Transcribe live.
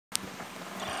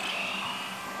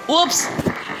Whoops!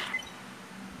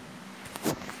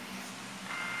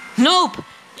 Nope!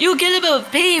 You get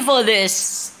about pay for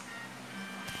this!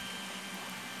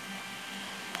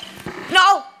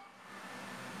 No!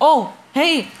 Oh,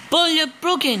 hey, ball, you're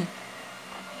broken!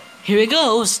 Here it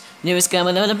goes. Never scam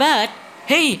another bat.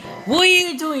 Hey, what are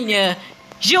you doing here?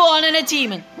 You're on an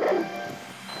achievement.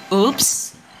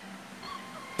 Oops.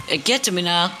 Get to me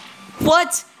now.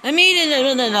 What? I mean,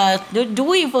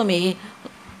 do it for me.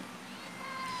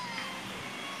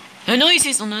 A noise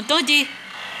is on a dodgy.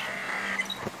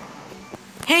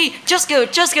 Hey, just go.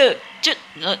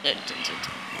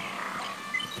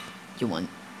 You want?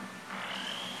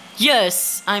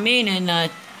 Yes, I mean,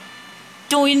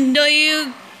 doing the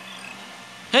you.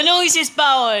 A noise is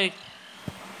powered.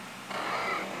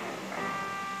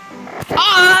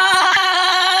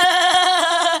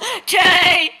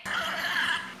 Okay.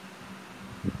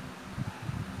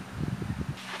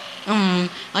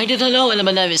 I didn't know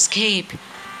about that escape.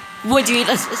 What do you?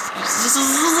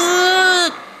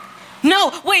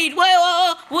 No, wait, wait,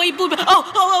 ow!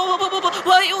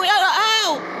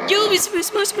 You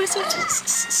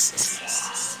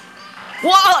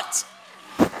What?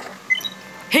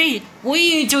 Hey, what are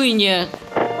you doing here?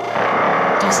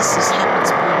 This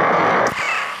happens.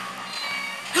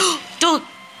 Don't.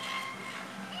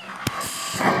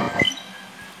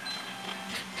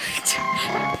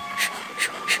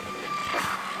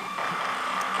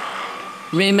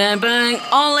 Remembering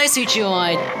only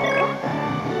situation.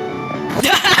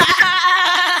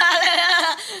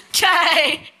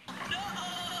 Okay.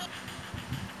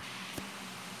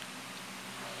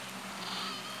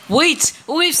 Wait.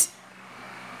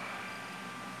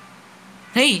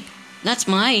 Hey, that's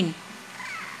mine.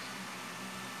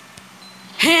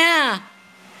 Yeah.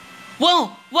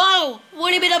 Whoa.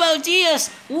 What a bit about this?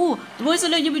 Ooh, what's the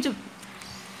YouTube?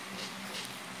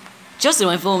 Just in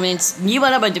my 4 minutes, you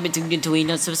are about to be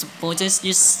between us supporters,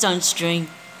 just sunstring.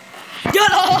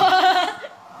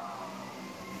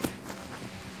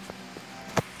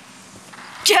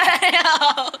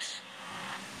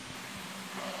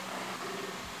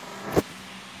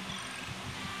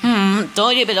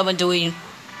 Don't you better doing?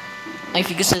 I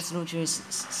figure there's no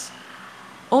choices.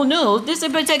 Oh no, this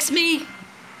protects me.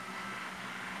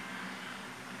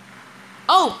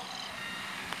 Oh!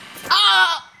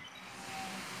 Ah!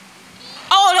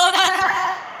 Oh no!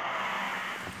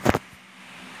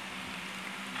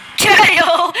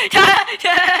 KO!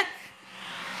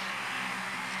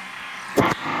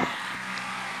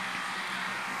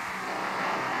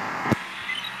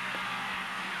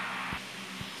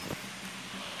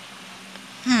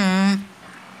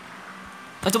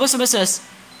 What's the business?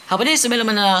 How about this?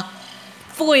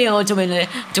 Foil to me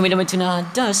to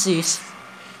does this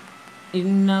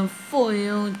in a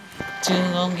foil too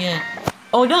long yet.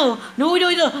 Oh no! No, do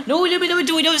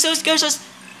it, so scarce.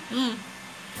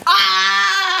 Ah!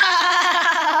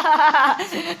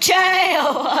 KO!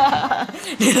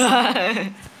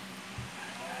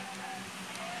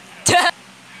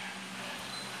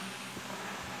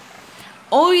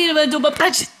 Oh, you do a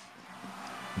patch.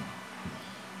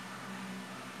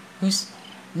 Who's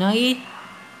Nai?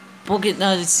 Pocket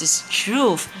that is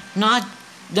truth, not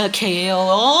the KO.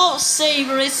 All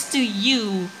savors to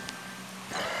you.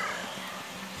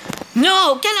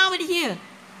 No, get out of here!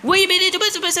 Wait a minute,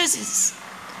 business.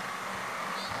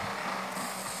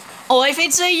 Oh, if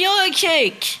it's a your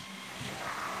cake.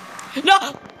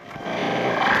 No.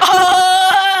 Oh.